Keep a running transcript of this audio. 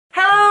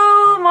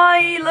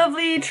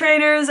lovely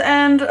trainers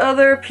and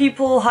other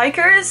people,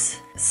 hikers,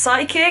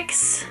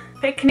 psychics,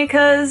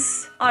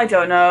 picnickers. I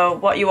don't know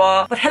what you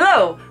are, but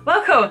hello,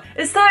 welcome.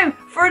 It's time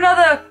for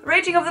another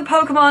rating of the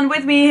Pokemon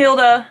with me,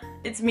 Hilde.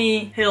 It's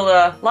me,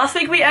 Hilde. Last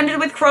week we ended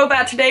with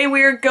Crobat. Today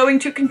we're going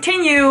to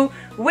continue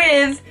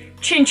with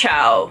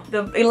Chinchou,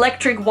 the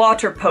electric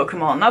water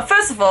Pokemon. Now,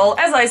 first of all,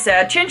 as I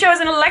said, Chinchou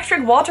is an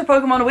electric water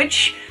Pokemon,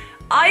 which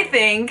I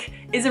think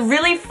is a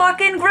really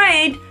fucking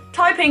great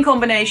typing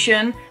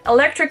combination.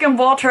 Electric and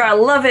water, I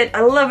love it,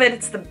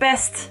 it's the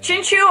best.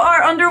 Chinchou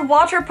are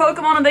underwater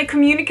Pokemon and they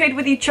communicate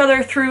with each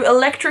other through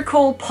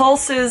electrical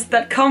pulses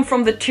that come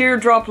from the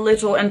teardrop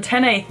little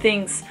antennae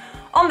things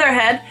on their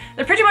head.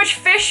 They're pretty much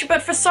fish,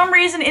 but for some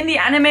reason in the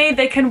anime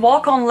they can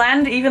walk on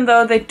land even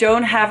though they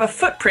don't have a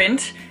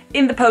footprint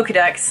in the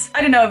Pokédex.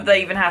 I don't know if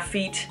they even have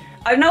feet.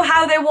 I don't know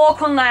how they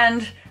walk on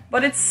land,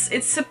 but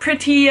it's a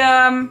pretty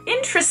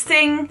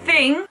interesting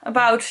thing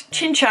about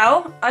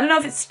Chinchou. I don't know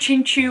if it's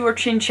Chinchou or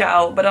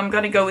Chinchou, but I'm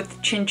gonna go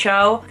with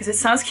Chinchou because it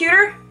sounds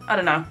cuter. I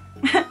don't know.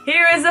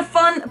 Here is a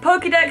fun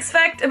Pokédex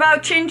fact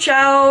about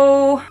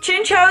Chinchou.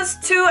 Chinchou's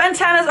two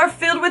antennas are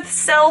filled with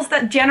cells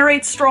that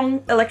generate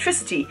strong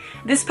electricity.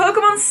 This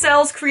Pokemon's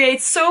cells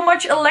create so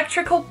much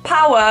electrical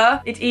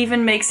power, it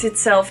even makes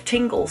itself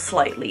tingle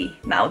slightly.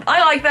 Now,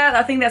 I like that.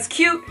 I think that's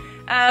cute.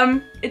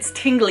 It's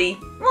tingly.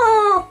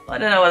 Oh, I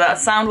don't know what that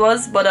sound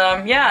was, but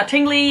yeah,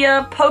 tingly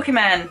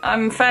Pokemon.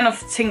 I'm a fan of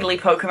tingly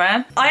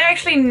Pokemon. I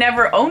actually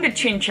never owned a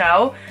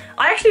Chinchou.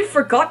 I actually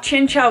forgot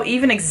Chinchou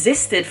even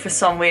existed for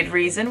some weird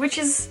reason, which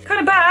is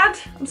kind of bad.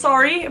 I'm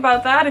sorry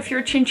about that if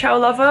you're a Chinchou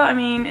lover. I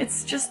mean,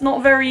 it's just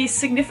not very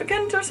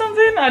significant or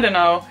something. I don't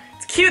know.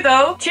 It's cute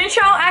though.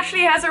 Chinchou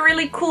actually has a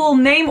really cool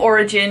name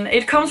origin.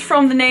 It comes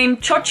from the name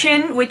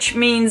Chochin, which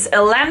means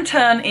a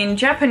lantern in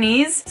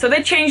Japanese. So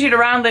they changed it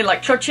around. They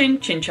like Chochin,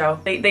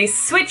 Chinchou. They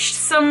switched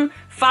some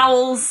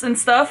vowels and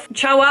stuff.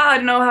 Chawa, I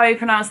don't know how you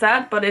pronounce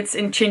that, but it's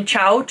in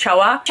Chinchou,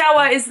 Chawa.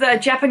 Chawa is the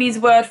Japanese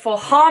word for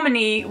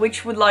harmony,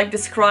 which would like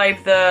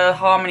describe the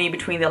harmony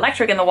between the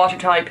electric and the water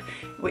type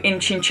in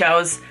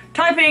Chinchou's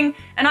typing,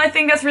 and I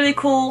think that's really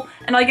cool,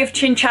 and I give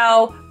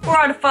Chinchou 4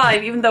 out of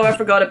 5, even though I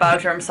forgot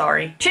about her, I'm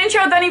sorry.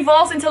 Chinchou then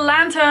evolves into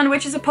Lantern,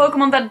 which is a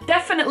Pokemon that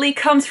definitely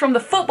comes from the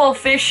football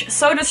fish.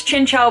 So does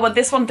Chinchou, but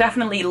this one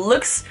definitely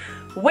looks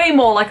way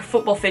more like a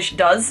football fish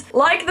does.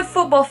 Like the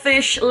football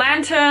fish,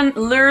 Lantern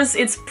lures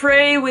its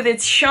prey with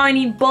its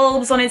shiny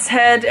bulbs on its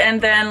head and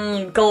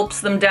then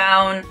gulps them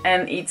down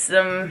and eats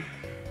them.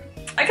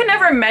 I can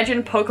never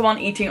imagine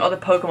Pokemon eating other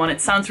Pokemon.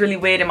 It sounds really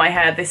weird in my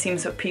head. They seem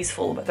so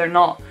peaceful, but they're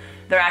not.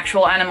 They're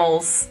actual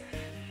animals.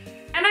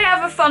 And I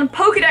have a fun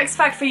Pokédex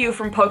fact for you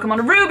from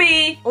Pokemon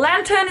Ruby.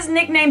 Lantern is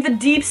nicknamed the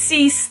Deep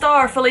Sea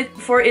Star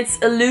for its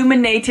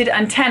illuminated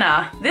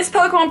antenna. This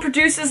Pokemon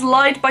produces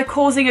light by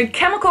causing a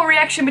chemical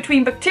reaction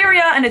between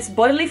bacteria and its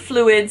bodily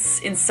fluids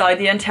inside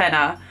the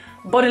antenna.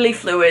 Bodily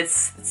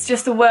fluids. It's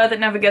just a word that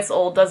never gets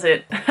old, does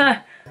it?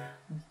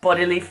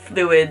 Bodily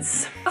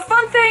fluids. A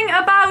fun thing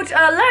about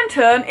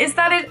Lantern is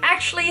that it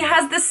actually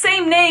has the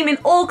same name in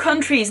all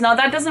countries. Now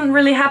that doesn't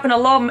really happen a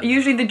lot.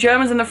 Usually the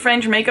Germans and the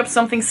French make up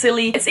something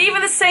silly. It's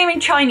even the same in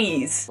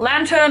Chinese.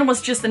 Lantern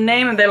was just a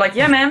name and they're like,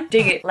 yeah man,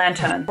 dig it,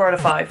 Lantern. 4 out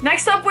of 5.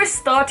 Next up we're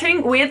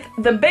starting with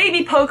the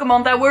baby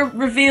Pokemon that were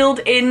revealed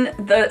in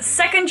the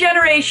 2nd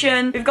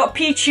generation. We've got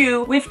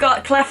Pichu, we've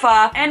got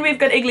Cleffa, and we've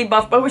got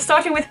Igglybuff, but we're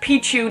starting with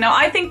Pichu. Now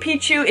I think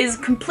Pichu is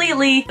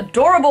completely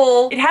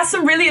adorable. It has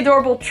some really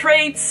adorable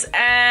traits.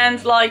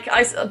 And like,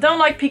 I don't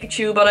like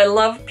Pikachu, but I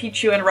love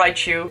Pichu and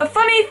Raichu. A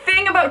funny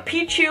thing about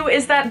Pichu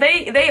is that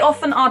they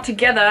often are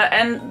together,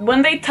 and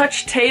when they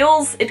touch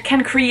tails, it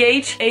can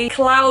create a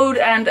cloud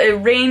and a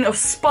rain of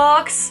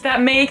sparks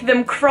that make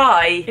them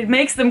cry. It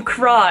makes them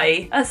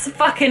cry. That's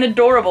fucking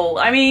adorable.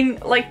 I mean,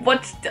 like,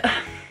 what?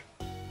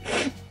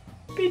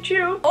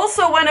 Pichu.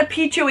 Also, when a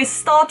Pichu is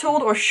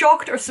startled or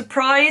shocked or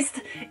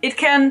surprised, it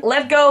can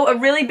let go a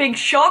really big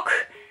shock,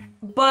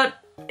 but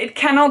it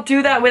cannot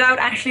do that without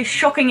actually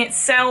shocking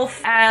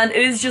itself, and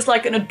it is just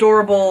like an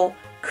adorable,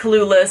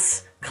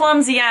 clueless,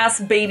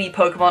 clumsy-ass baby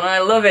Pokemon, and I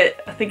love it.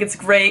 I think it's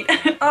great.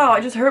 Oh, I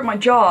just hurt my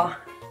jaw.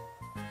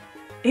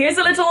 Here's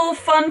a little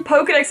fun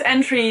Pokédex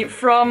entry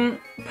from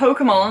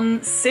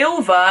Pokemon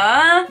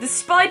Silver.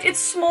 Despite its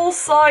small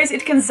size,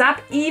 it can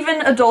zap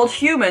even adult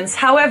humans.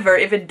 However,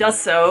 if it does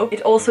so,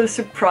 it also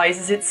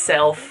surprises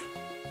itself.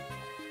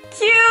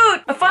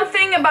 Cute! A fun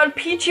thing about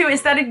Pichu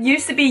is that it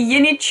used to be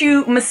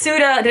Yunichi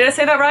Masuda. Did I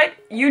say that right?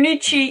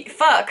 Yunichi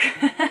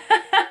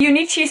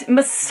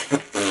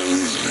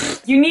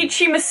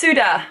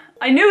Masuda.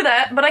 I knew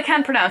that, but I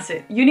can't pronounce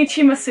it.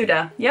 Yunichi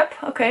Masuda. Yep,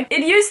 okay.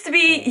 It used to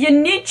be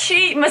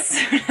Yunichi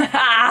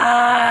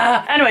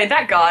Masuda. Anyway,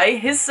 that guy,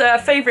 his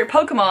favorite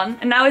Pokemon,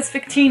 and now it's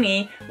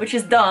Victini, which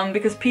is dumb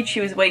because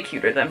Pichu is way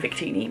cuter than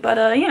Victini.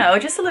 But, you know,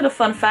 just a little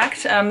fun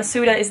fact.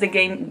 Masuda is the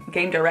game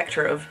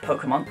director of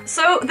Pokemon.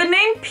 So, the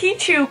name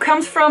Pichu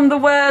comes from the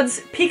words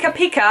Pika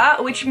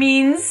Pika, which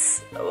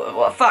means...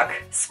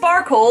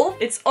 sparkle.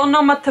 It's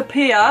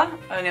onomatopoeia.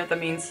 I don't know what that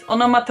means.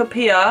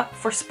 Onomatopoeia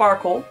for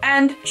sparkle.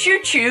 And Choo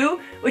Choo,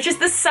 which is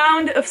the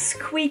sound of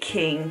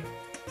squeaking.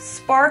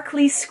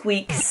 Sparkly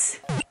squeaks.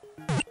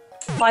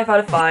 5 out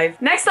of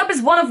 5. Next up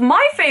is one of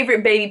my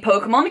favorite baby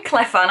Pokemon,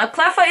 Cleffa. Now,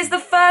 Cleffa is the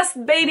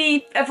first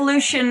baby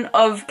evolution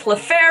of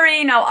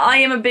Clefairy. Now, I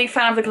am a big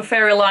fan of the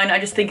Clefairy line. I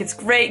just think it's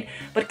great.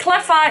 But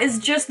Cleffa is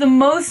just the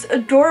most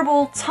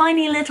adorable,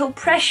 tiny little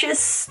precious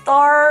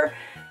star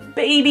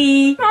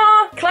baby.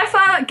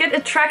 Cleffa get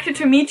attracted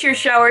to meteor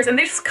showers, and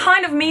this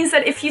kind of means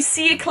that if you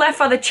see a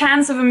Cleffa, the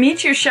chance of a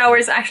meteor shower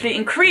is actually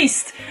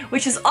increased,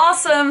 which is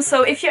awesome.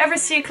 So if you ever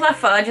see a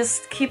Cleffa,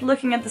 just keep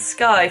looking at the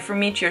sky for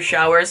meteor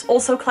showers.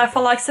 Also,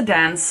 Cleffa likes to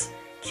dance.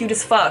 Cute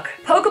as fuck.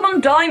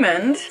 Pokemon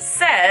Diamond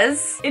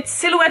says its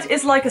silhouette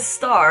is like a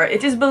star.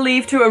 It is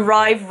believed to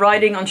arrive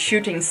riding on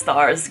shooting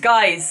stars.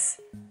 Guys,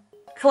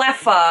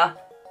 Cleffa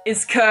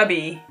is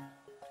Kirby.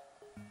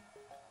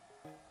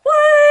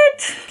 What?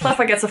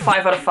 Cleffa gets a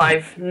 5 out of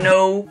 5.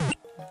 No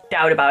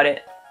doubt about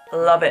it.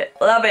 Love it.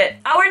 Love it.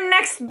 Our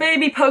next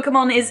baby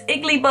Pokemon is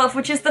Igglybuff,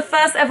 which is the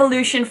first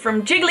evolution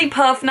from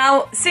Jigglypuff.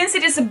 Now, since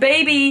it is a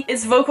baby,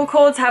 its vocal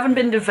cords haven't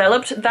been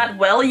developed that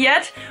well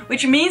yet,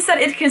 which means that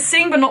it can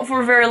sing but not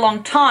for a very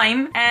long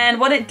time. And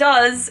what it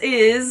does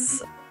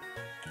is...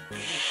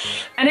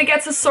 And it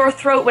gets a sore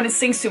throat when it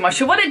sings too much.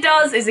 So what it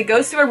does is it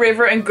goes to a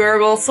river and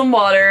gurgles some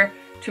water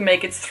to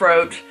make its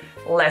throat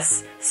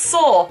less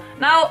sore.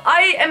 Now,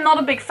 I am not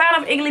a big fan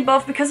of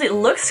Igglybuff because it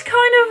looks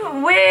kind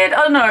of weird.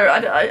 I don't know.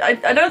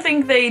 I don't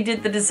think they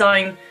did the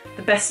design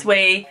the best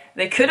way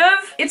they could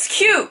have. It's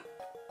cute,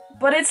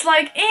 but it's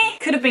like,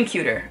 could have been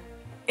cuter.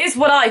 Is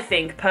what I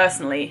think,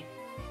 personally.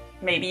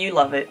 Maybe you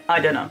love it. I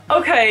don't know.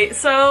 Okay,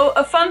 so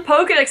a fun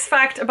Pokédex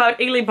fact about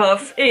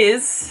Igglybuff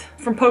is,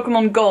 from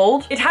Pokemon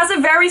Gold, it has a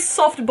very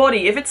soft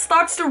body. If it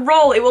starts to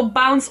roll, it will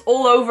bounce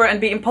all over and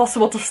be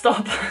impossible to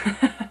stop.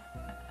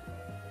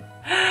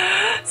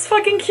 It's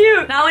fucking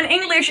cute. Now in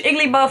English,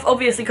 Igglybuff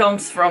obviously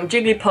comes from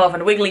Jigglypuff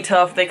and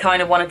Wigglytuff. They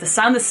kind of wanted to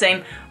sound the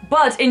same.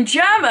 But in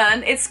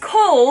German, it's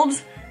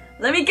called,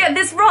 let me get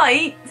this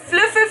right,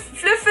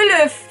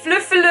 Fluffeluf,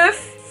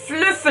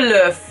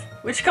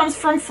 which comes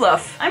from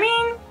fluff. I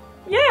mean,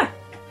 yeah.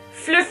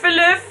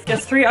 Fluffeluf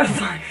gets 3 out of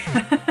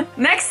 5.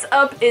 Next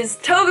up is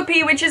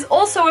Togepi, which is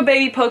also a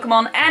baby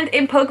Pokemon, and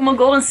in Pokemon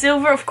Gold and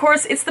Silver, of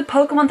course, it's the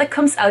Pokemon that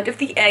comes out of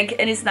the egg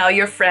and is now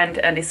your friend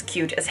and is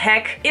cute as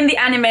heck. In the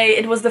anime,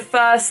 it was the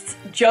first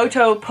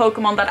Johto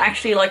Pokemon that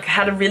actually like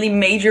had a really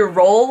major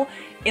role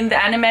in the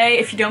anime,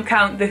 if you don't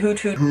count the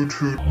Hoot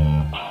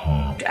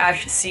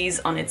Ash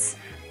sees on its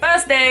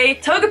first day.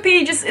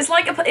 Togepi just is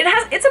like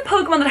it's a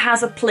Pokemon that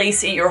has a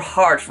place in your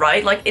heart,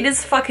 right? Like, it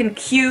is fucking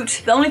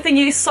cute. The only thing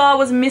you saw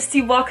was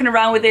Misty walking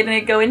around with it and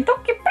it going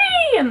Togepi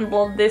and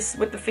all this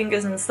with the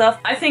fingers and stuff.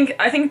 I think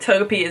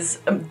Togepi is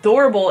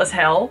adorable as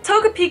hell.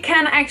 Togepi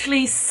can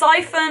actually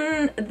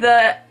siphon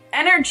the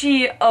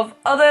energy of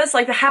others,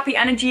 like the happy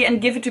energy, and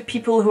give it to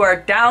people who are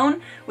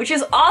down, which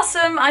is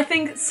awesome. I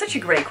think it's such a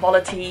great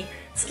quality.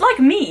 It's like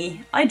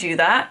me. I do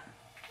that.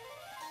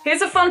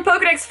 Here's a fun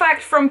Pokédex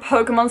fact from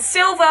Pokemon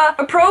Silver.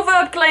 A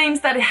proverb claims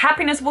that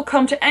happiness will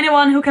come to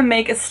anyone who can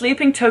make a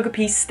sleeping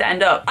Togepi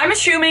stand up. I'm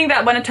assuming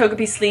that when a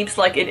Togepi sleeps,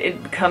 like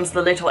it becomes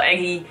the little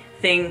eggy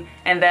thing,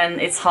 and then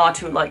it's hard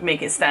to like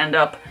make it stand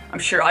up. I'm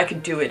sure I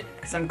could do it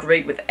because I'm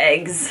great with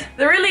eggs.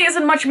 There really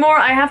isn't much more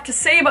I have to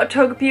say about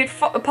Togepi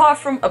apart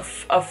from a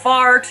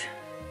fart.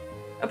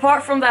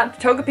 Apart from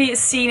that, Togepi is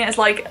seen as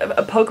like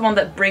a Pokemon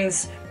that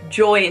brings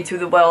joy into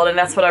the world, and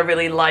that's what I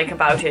really like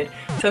about it.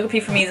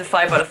 Togepi for me is a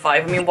 5 out of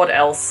 5. I mean, what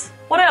else?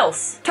 What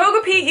else?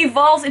 Togepi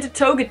evolves into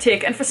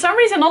Togetic, and for some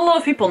reason not a lot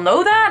of people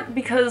know that,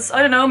 because,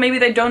 I don't know, maybe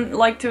they don't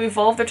like to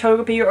evolve their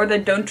Togepi, or they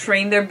don't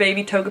train their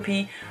baby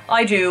Togepi.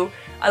 I do.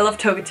 I love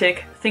Togetic.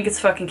 I think it's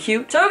fucking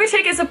cute.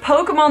 Togetic is a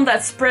Pokemon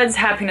that spreads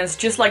happiness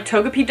just like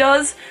Togepi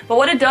does, but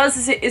what it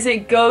does is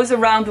it goes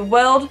around the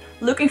world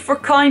looking for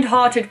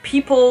kind-hearted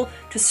people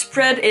to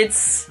spread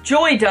its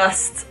joy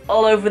dust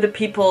all over the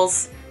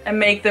peoples and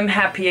make them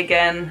happy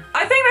again.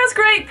 I think that's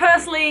great,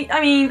 personally.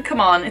 I mean, come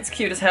on, it's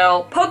cute as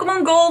hell.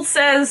 Pokemon Gold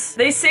says,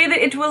 they say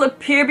that it will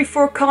appear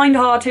before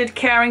kind-hearted,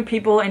 caring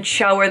people and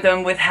shower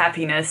them with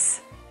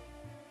happiness.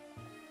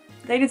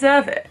 They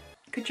deserve it.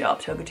 Good job,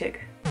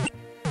 Togetic.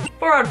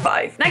 4 out of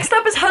 5. Next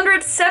up is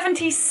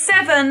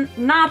 177,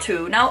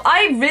 Natu. Now,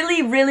 I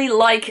really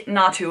like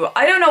Natu.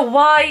 I don't know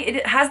why,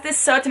 it has this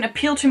certain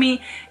appeal to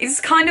me. It's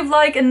kind of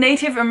like a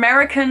Native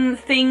American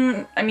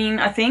thing. I mean,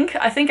 I think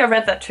I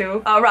read that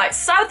too. Right,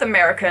 South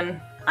American.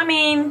 I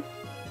mean,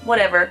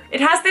 whatever.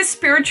 It has this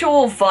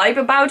spiritual vibe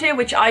about it,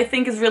 which I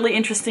think is really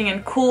interesting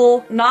and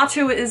cool.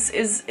 Natu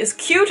is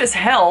cute as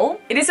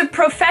hell. It is a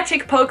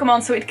prophetic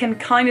Pokemon, so it can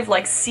kind of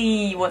like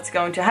see what's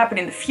going to happen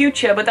in the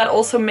future, but that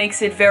also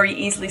makes it very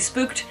easily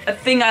spooked. A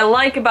thing I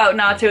like about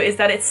Natu is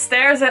that it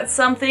stares at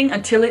something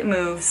until it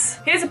moves.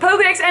 Here's a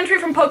Pokédex entry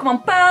from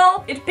Pokemon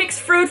Pearl. It picks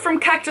fruit from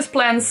cactus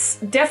plants,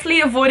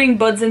 deftly avoiding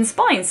buds and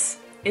spines.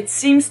 It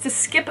seems to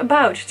skip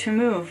about to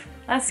move.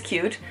 That's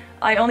cute.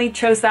 I only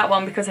chose that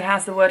one because it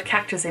has the word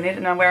cactus in it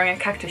and I'm wearing a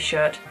cactus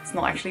shirt. It's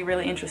not actually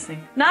really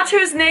interesting.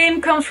 Natu's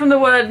name comes from the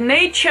word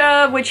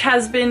nature, which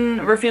has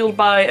been revealed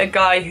by a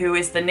guy who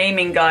is the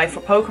naming guy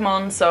for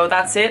Pokemon, so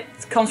that's it.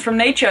 It comes from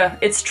nature.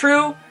 It's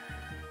true.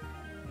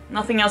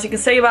 Nothing else you can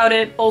say about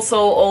it. Also,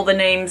 all the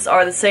names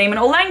are the same in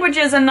all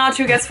languages, and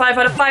Natu gets 5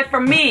 out of 5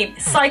 from me.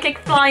 Psychic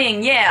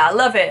flying, yeah, I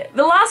love it.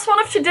 The last one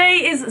of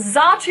today is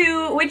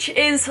Xatu, which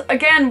is,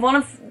 again,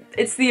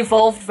 it's the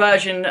evolved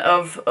version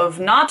of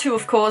Natu,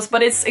 of course,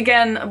 but it's,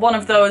 again, one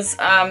of those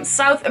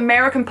South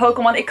American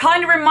Pokemon. It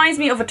kind of reminds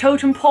me of a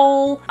totem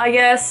pole, I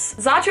guess.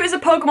 Xatu is a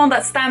Pokemon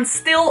that stands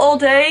still all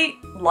day,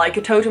 like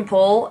a totem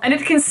pole, and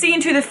it can see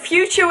into the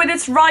future with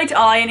its right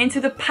eye and into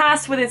the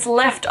past with its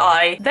left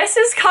eye. This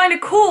is kind of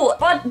cool,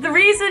 but the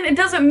reason it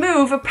doesn't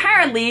move,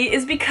 apparently,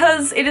 is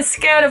because it is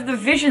scared of the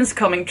visions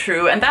coming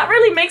true, and that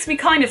really makes me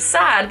kind of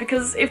sad,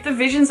 because if the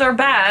visions are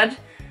bad,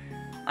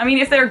 I mean,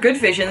 if they're good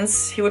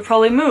visions, he would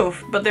probably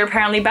move, but they're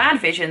apparently bad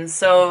visions,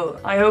 so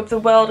I hope the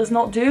world is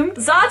not doomed.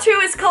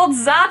 Xatu is called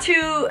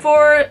Xatu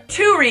for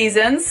 2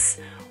 reasons.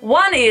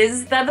 One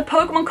is that the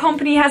Pokemon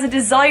Company has a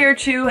desire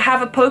to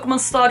have a Pokemon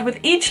start with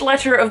each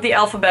letter of the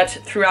alphabet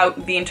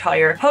throughout the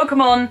entire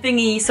Pokemon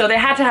thingy, so they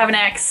had to have an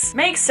X.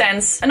 Makes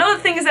sense. Another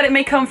thing is that it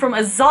may come from a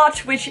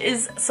Zot, which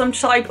is some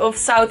type of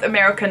South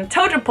American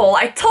totem pole.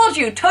 I told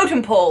you,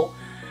 totem pole!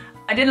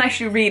 I didn't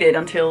actually read it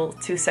until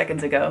 2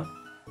 seconds ago,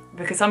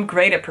 because I'm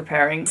great at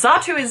preparing.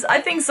 I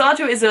think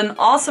Xatu is an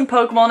awesome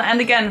Pokemon, and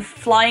again,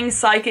 flying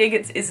psychic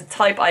is a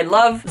type I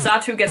love.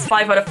 Xatu gets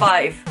 5 out of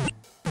 5.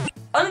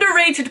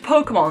 Underrated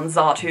Pokemon,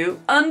 Xatu.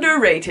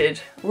 Underrated.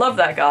 Love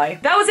that guy.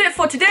 That was it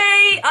for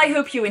today. I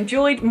hope you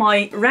enjoyed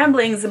my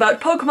ramblings about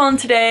Pokemon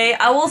today.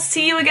 I will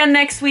see you again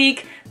next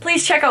week.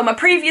 Please check out my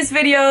previous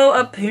video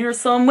up here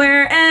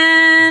somewhere,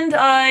 and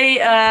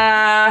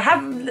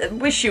I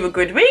wish you a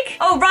good week.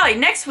 Oh right,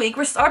 next week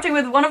we're starting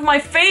with one of my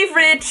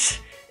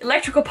favorite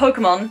electrical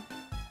Pokemon,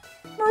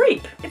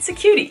 Mareep. It's a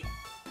cutie.